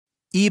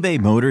eBay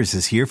Motors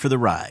is here for the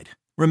ride.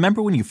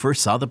 Remember when you first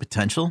saw the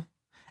potential?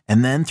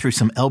 And then through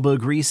some elbow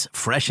grease,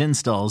 fresh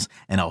installs,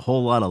 and a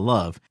whole lot of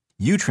love,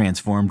 you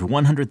transformed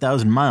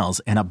 100,000 miles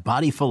and a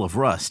body full of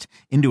rust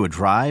into a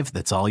drive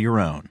that's all your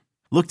own.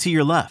 Look to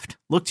your left.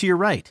 Look to your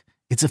right.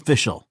 It's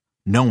official.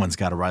 No one's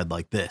got a ride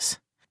like this.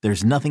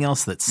 There's nothing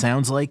else that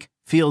sounds like,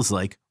 feels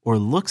like, or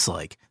looks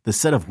like the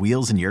set of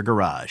wheels in your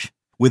garage.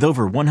 With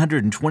over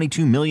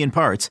 122 million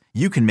parts,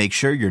 you can make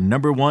sure your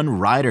number one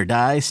ride or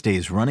die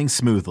stays running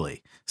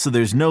smoothly. So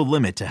there's no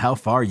limit to how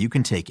far you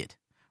can take it.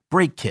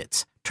 Brake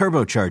kits,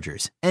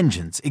 turbochargers,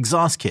 engines,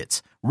 exhaust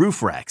kits,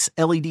 roof racks,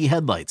 LED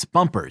headlights,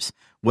 bumpers,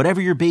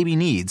 whatever your baby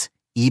needs,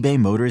 eBay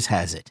Motors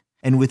has it.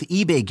 And with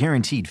eBay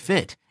Guaranteed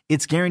Fit,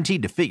 it's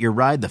guaranteed to fit your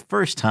ride the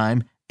first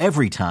time,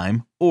 every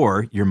time,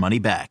 or your money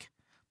back.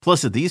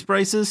 Plus at these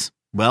prices,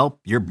 well,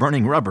 you're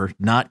burning rubber,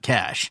 not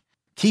cash.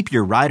 Keep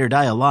your ride or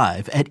die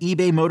alive at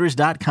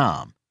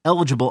ebaymotors.com.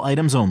 Eligible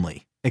items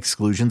only.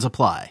 Exclusions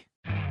apply.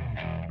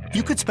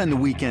 You could spend the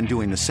weekend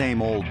doing the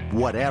same old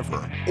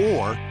whatever,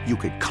 or you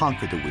could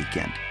conquer the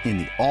weekend in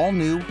the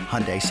all-new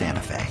Hyundai Santa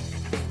Fe.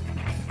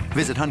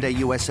 Visit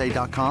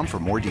HyundaiUSA.com for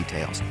more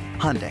details.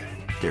 Hyundai,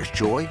 there's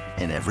joy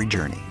in every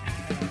journey.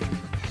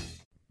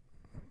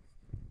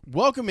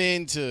 Welcome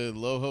into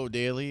Loho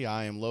Daily.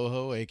 I am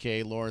Loho,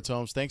 a.k.a. Lawrence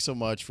Holmes. Thanks so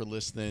much for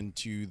listening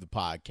to the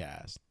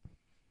podcast.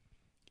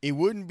 It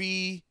wouldn't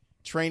be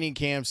training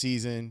camp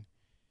season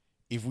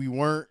if we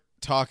weren't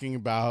talking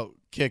about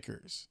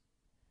kickers.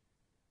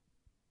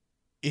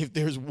 If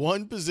there's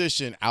one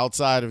position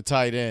outside of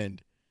tight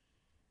end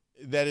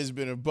that has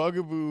been a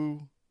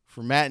bugaboo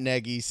for Matt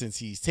Nagy since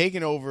he's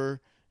taken over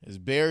as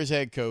Bears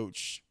head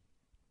coach,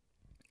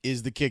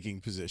 is the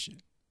kicking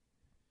position.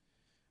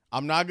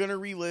 I'm not going to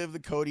relive the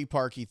Cody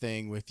Parkey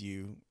thing with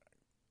you.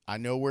 I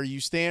know where you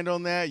stand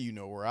on that. You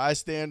know where I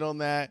stand on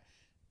that.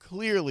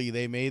 Clearly,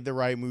 they made the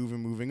right move in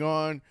moving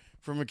on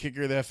from a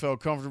kicker that felt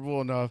comfortable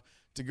enough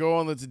to go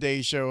on the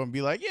Today Show and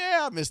be like, yeah,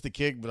 I missed the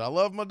kick, but I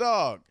love my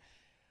dog.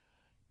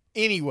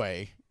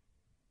 Anyway,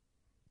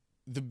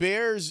 the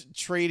Bears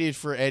traded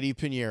for Eddie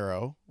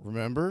Pinheiro,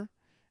 remember?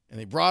 And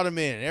they brought him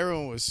in, and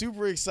everyone was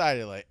super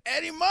excited, like,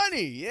 Eddie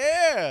Money,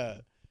 yeah,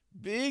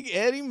 big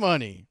Eddie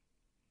Money.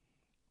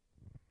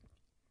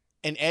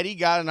 And Eddie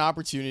got an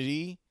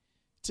opportunity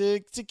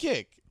to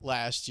kick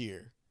last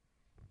year.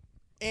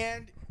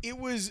 And it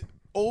was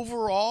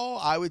overall,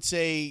 I would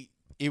say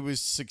it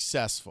was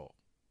successful.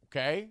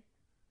 Okay?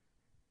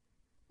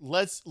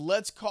 Let's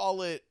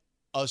call it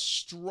a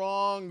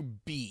strong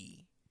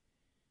B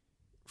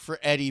for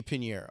Eddie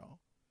Pinheiro.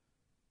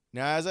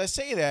 Now, as I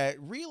say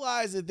that,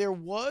 realize that there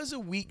was a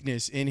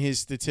weakness in his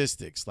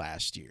statistics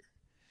last year.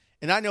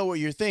 And I know what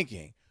you're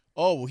thinking.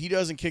 Oh, well, he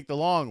doesn't kick the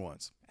long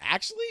ones.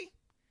 Actually,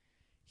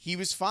 he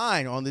was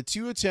fine on the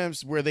 2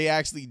 attempts where they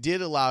actually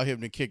did allow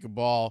him to kick a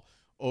ball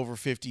over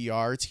 50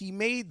 yards. He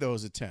made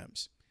those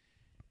attempts.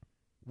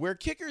 Where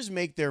kickers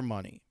make their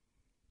money,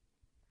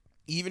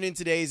 even in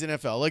today's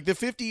NFL, like the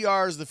 50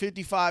 yards, the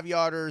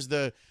 55-yarders,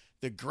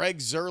 the Greg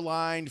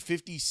Zuerlein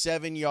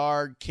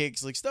 57-yard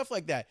kicks, like stuff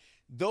like that.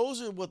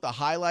 Those are what the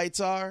highlights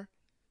are.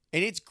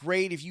 And it's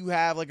great if you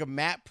have like a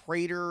Matt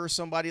Prater or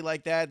somebody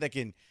like that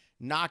can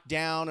knock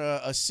down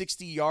a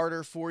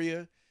 60-yarder for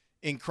you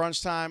in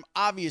crunch time.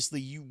 Obviously,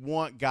 you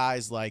want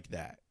guys like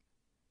that.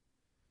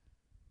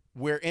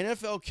 Where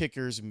NFL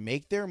kickers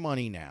make their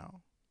money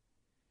now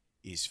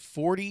is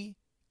 40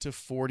 to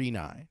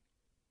 49.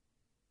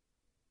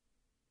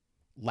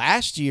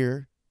 Last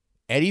year,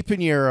 Eddie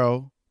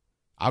Pinheiro,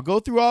 I'll go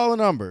through all the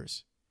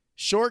numbers.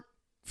 Short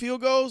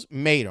field goals,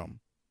 made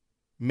them.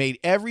 Made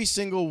every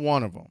single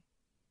one of them.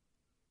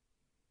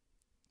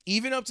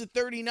 Even up to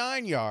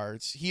 39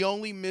 yards, he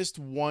only missed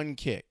one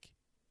kick.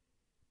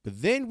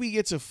 But then we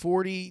get to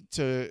 40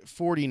 to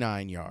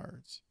 49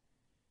 yards.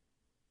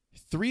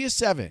 3 of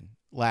 7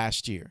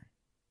 last year.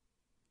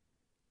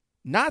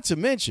 Not to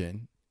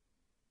mention,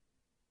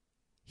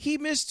 he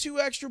missed 2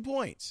 extra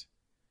points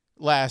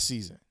last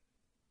season.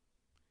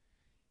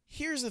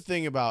 Here's the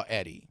thing about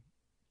Eddie.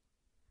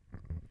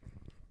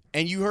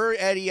 And you heard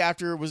Eddie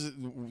after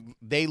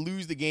they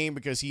lose the game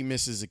because he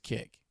misses a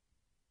kick.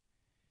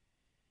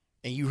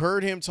 And you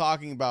heard him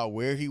talking about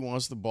where he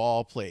wants the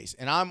ball placed.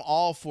 And I'm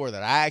all for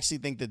that. I actually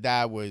think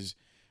that was,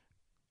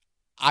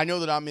 I know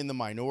that I'm in the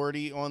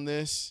minority on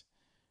this.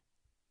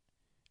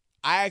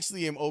 I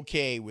actually am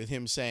okay with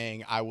him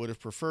saying I would have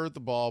preferred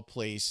the ball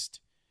placed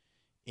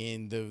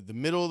in the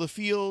middle of the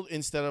field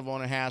instead of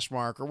on a hash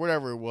mark or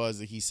whatever it was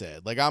that he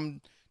said. Like,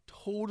 I'm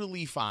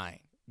totally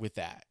fine with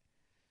that.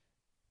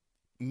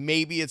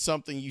 Maybe it's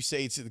something you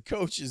say to the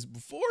coaches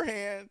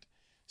beforehand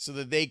so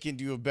that they can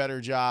do a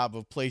better job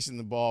of placing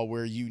the ball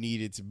where you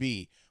need it to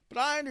be. But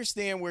I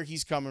understand where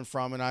he's coming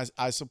from, and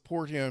I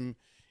support him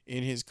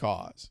in his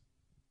cause.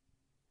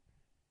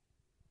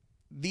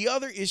 The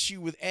other issue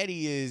with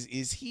Eddie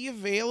is he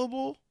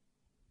available?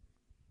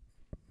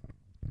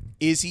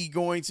 Is he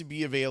going to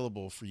be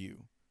available for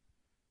you?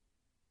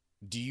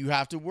 Do you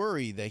have to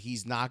worry that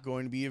he's not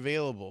going to be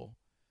available?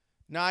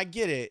 Now, I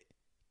get it.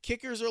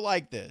 Kickers are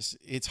like this.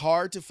 It's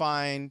hard to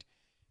find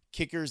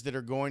kickers that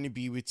are going to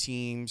be with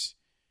teams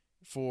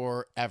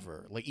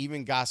forever. Like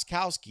even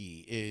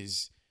Gostkowski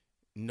is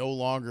no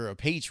longer a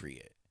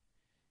Patriot.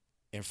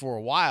 And for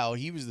a while,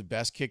 he was the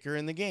best kicker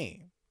in the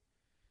game.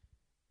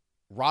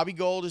 Robbie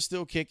Gould is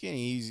still kicking.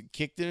 He's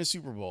kicked in a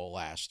Super Bowl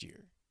last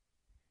year.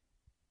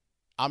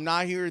 I'm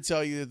not here to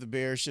tell you that the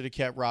Bears should have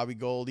kept Robbie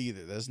Gould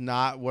either. That's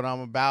not what I'm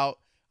about.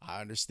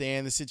 I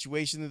understand the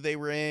situation that they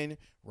were in.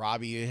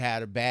 Robbie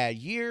had a bad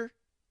year,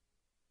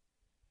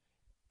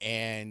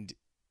 and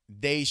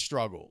they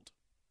struggled.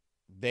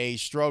 They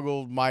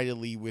struggled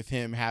mightily with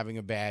him having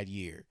a bad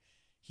year.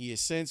 He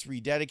has since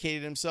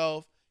rededicated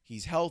himself.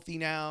 He's healthy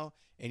now,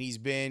 and he's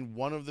been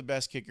one of the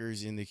best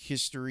kickers in the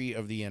history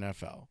of the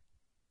NFL.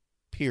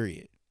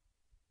 Period.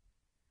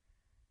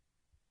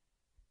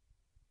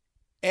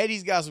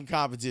 Eddie's got some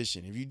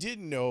competition. If you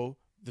didn't know,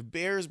 the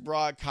Bears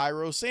brought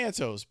Cairo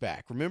Santos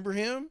back. Remember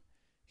him?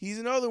 He's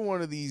another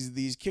one of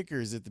these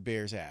kickers that the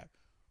Bears have.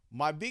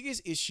 My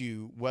biggest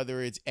issue,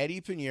 whether it's Eddie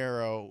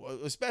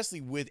Pinheiro,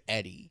 especially with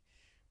Eddie,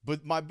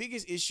 but my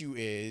biggest issue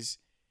is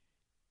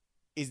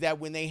that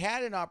when they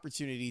had an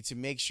opportunity to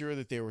make sure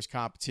that there was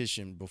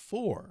competition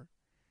before,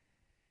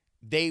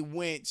 they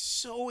went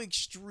so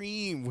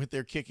extreme with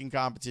their kicking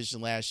competition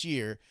last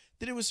year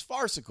that it was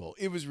farcical.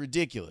 It was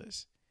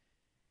ridiculous.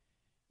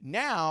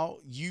 Now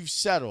you've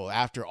settled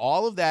after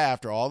all of that,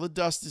 after all the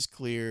dust is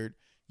cleared,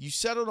 you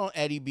settled on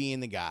Eddie being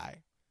the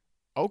guy.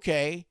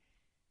 Okay.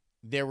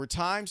 There were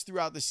times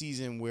throughout the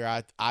season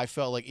where I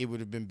felt like it would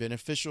have been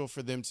beneficial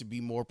for them to be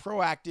more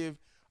proactive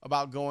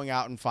about going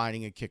out and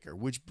finding a kicker,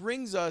 which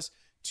brings us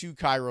to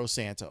Cairo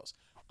Santos.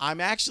 I'm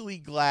actually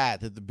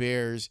glad that the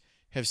Bears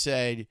have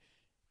said,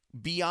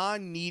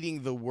 beyond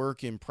needing the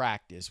work in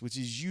practice, which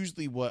is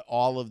usually what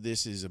all of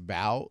this is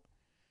about,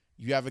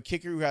 you have a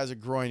kicker who has a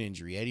groin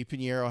injury. Eddie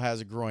Pinheiro has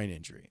a groin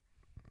injury.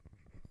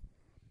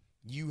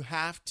 You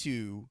have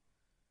to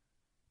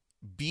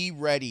be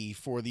ready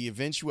for the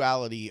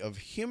eventuality of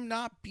him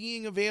not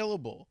being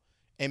available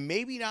and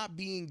maybe not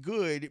being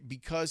good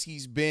because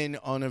he's been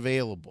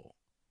unavailable.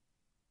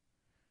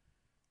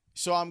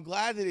 So I'm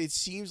glad that it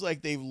seems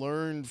like they've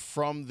learned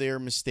from their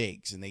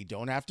mistakes and they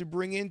don't have to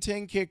bring in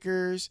 10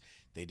 kickers.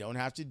 They don't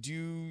have to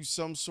do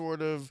some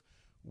sort of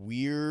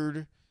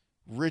weird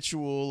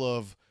ritual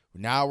of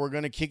now we're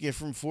going to kick it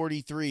from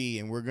 43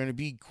 and we're going to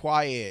be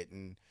quiet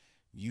and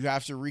you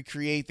have to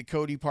recreate the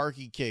Cody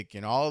Parkey kick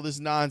and all this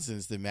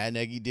nonsense that Matt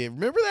Nagy did.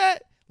 Remember that?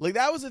 Like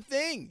that was a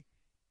thing.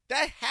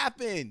 That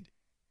happened.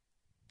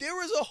 There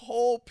was a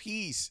whole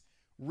piece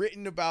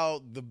written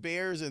about the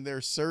Bears and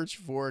their search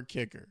for a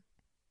kicker.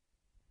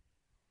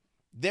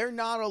 They're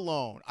not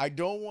alone. I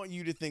don't want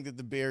you to think that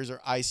the Bears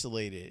are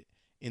isolated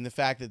in the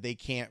fact that they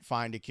can't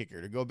find a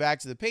kicker. To go back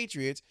to the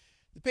Patriots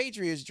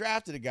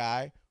drafted a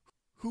guy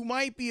who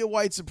might be a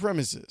white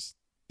supremacist.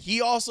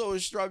 He also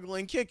is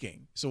struggling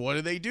kicking. So what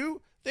did they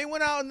do? They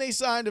went out and they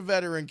signed a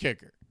veteran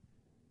kicker.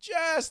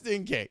 Just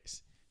in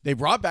case. They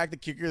brought back the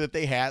kicker that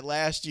they had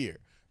last year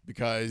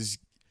because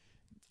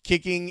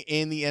kicking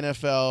in the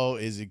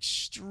NFL is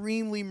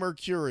extremely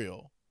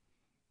mercurial.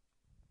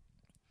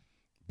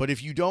 But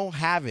if you don't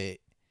have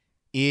it,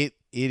 it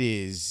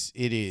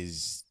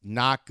is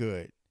not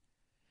good.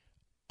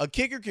 A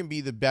kicker can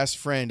be the best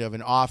friend of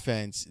an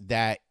offense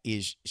that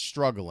is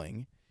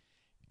struggling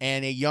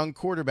and a young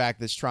quarterback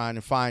that's trying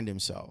to find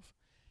himself.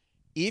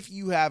 If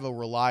you have a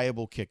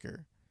reliable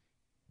kicker,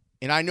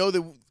 and I know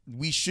that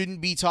we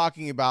shouldn't be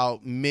talking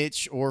about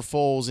Mitch or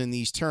Foles in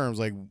these terms,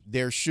 like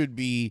there should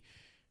be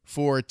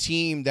for a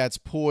team that's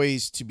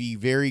poised to be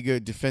very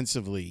good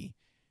defensively,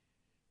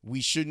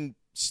 we shouldn't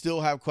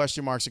still have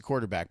question marks at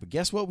quarterback. But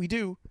guess what we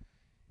do?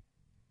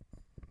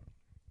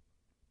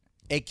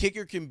 A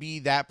kicker can be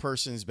that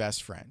person's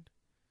best friend.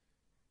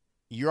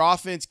 Your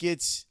offense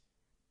gets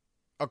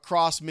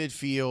across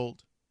midfield.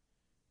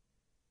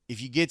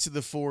 If you get to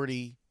the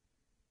 40,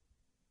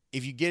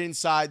 if you get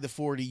inside the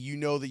 40, you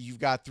know that you've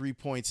got 3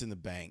 points in the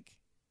bank.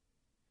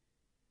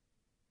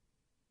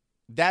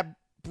 That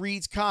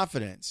breeds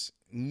confidence,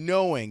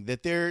 knowing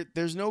that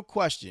there's no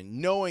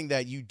question, knowing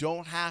that you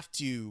don't have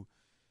to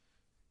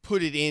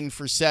put it in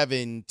for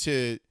 7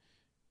 to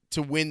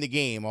win the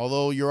game,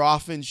 although your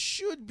offense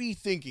should be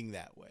thinking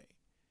that way.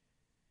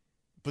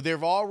 But there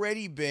have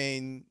already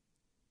been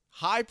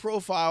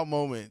high-profile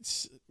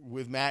moments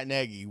with Matt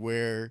Nagy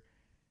where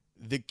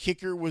the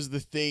kicker was the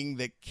thing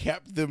that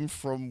kept them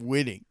from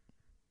winning.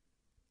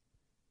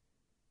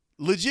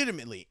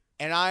 Legitimately.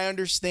 And I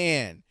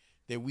understand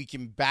that we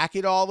can back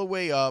it all the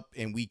way up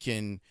and we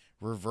can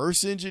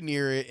reverse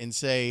engineer it and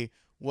say,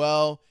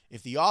 well,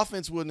 if the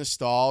offense wouldn't have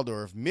stalled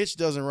or if Mitch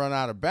doesn't run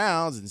out of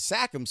bounds and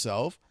sack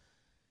himself,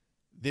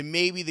 then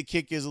maybe the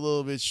kick is a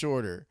little bit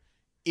shorter.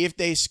 If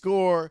they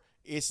score,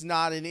 it's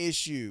not an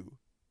issue.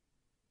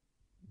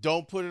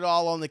 Don't put it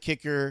all on the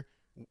kicker.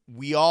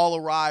 We all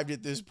arrived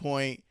at this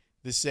point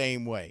the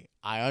same way.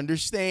 I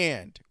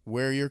understand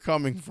where you're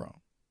coming from.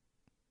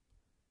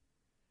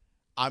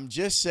 I'm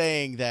just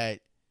saying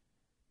that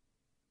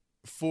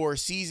for a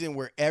season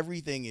where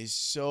everything is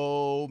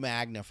so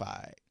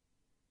magnified,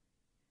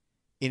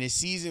 in a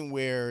season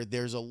where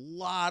there's a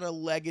lot of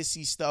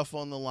legacy stuff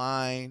on the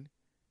line,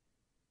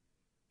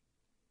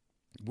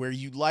 where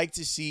you'd like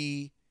to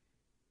see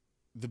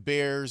the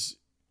Bears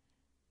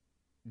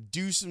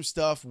do some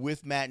stuff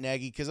with Matt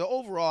Nagy, because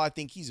overall I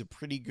think he's a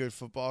pretty good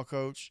football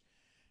coach,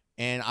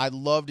 and I'd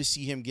love to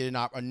see him get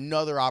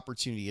another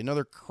opportunity,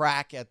 another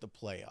crack at the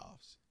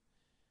playoffs.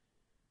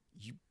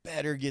 You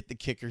better get the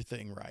kicker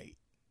thing right.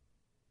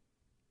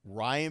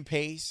 Ryan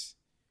Pace,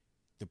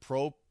 the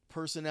pro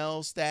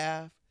personnel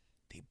staff,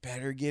 they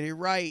better get it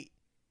right,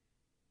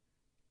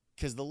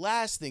 because the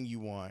last thing you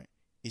want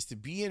is to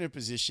be in a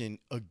position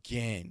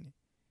again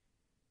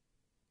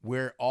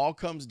where it all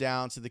comes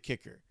down to the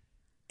kicker.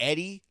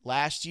 Eddie,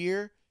 last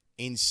year,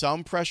 in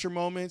some pressure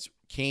moments,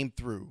 came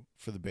through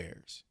for the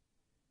Bears.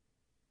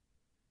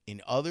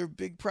 In other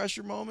big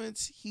pressure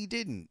moments, he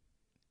didn't.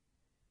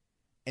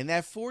 And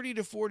that 40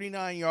 to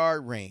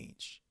 49-yard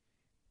range,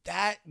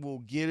 that will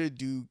get a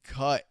dude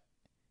cut.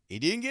 It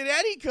didn't get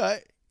Eddie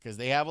cut because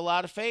they have a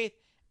lot of faith,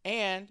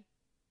 and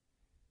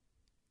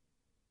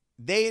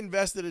they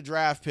invested a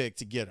draft pick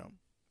to get him.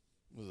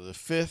 Was it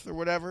the 5th or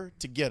whatever?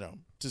 To get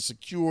him, to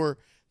secure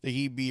that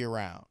he'd be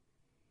around.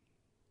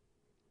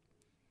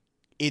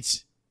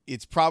 It's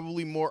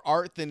probably more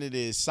art than it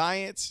is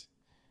science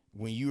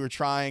when you are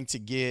trying to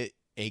get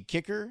a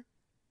kicker.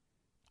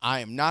 I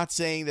am not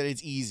saying that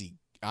it's easy,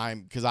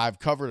 because I've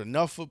covered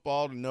enough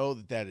football to know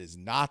that that is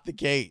not the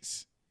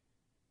case.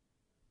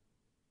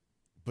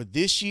 But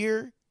this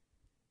year,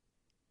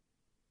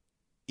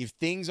 if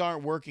things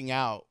aren't working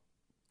out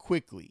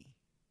quickly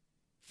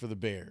for the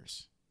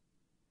Bears,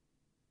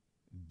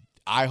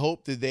 I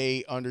hope that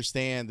they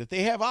understand that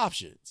they have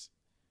options.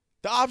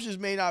 The options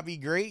may not be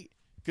great,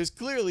 because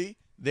clearly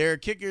there are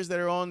kickers that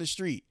are on the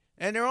street,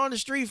 and they're on the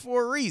street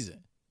for a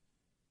reason.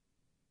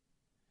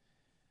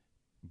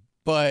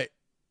 But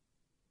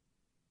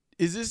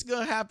is this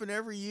going to happen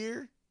every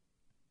year?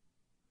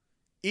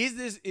 Is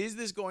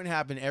this going to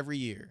happen every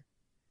year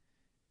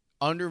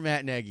under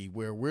Matt Nagy,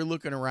 where we're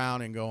looking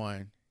around and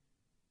going,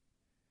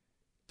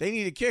 they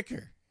need a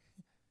kicker?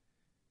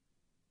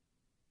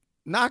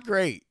 Not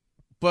great,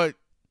 but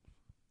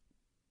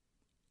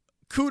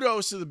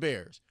kudos to the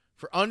Bears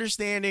for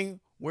understanding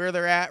where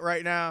they're at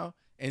right now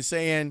and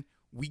saying,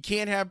 we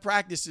can't have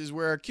practices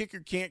where a kicker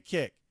can't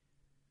kick.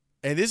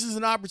 And this is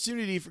an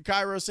opportunity for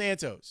Cairo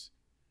Santos.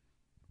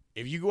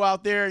 If you go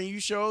out there and you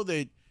show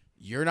that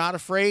you're not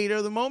afraid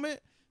of the moment,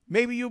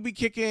 maybe you'll be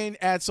kicking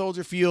at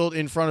Soldier Field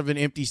in front of an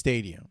empty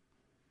stadium.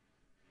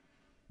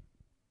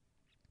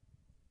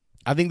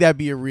 I think that'd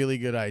be a really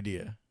good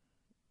idea.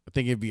 I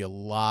think it'd be a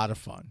lot of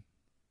fun.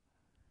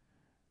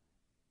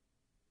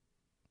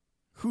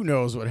 Who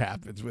knows what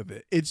happens with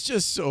it? It's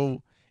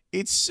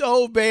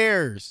so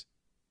Bears.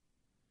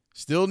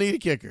 Still need a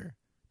kicker.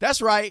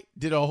 That's right.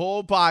 Did a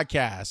whole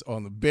podcast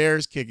on the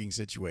Bears kicking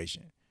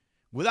situation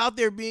without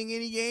there being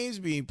any games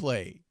being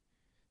played.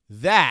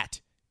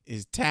 That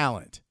is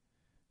talent.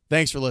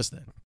 Thanks for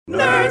listening.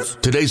 Nerds!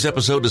 Today's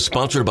episode is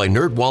sponsored by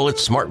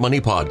NerdWallet's Smart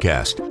Money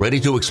Podcast. Ready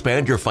to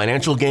expand your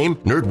financial game?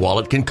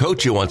 NerdWallet can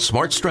coach you on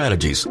smart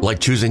strategies like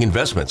choosing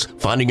investments,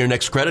 finding your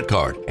next credit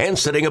card, and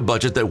setting a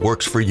budget that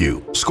works for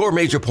you. Score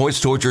major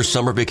points towards your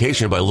summer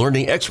vacation by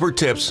learning expert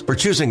tips for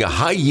choosing a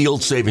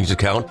high-yield savings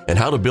account and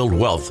how to build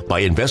wealth by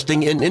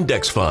investing in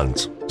index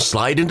funds.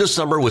 Slide into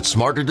summer with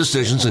smarter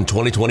decisions in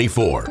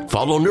 2024.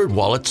 Follow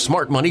NerdWallet's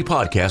Smart Money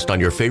Podcast on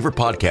your favorite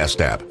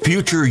podcast app.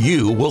 Future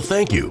you will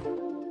thank you.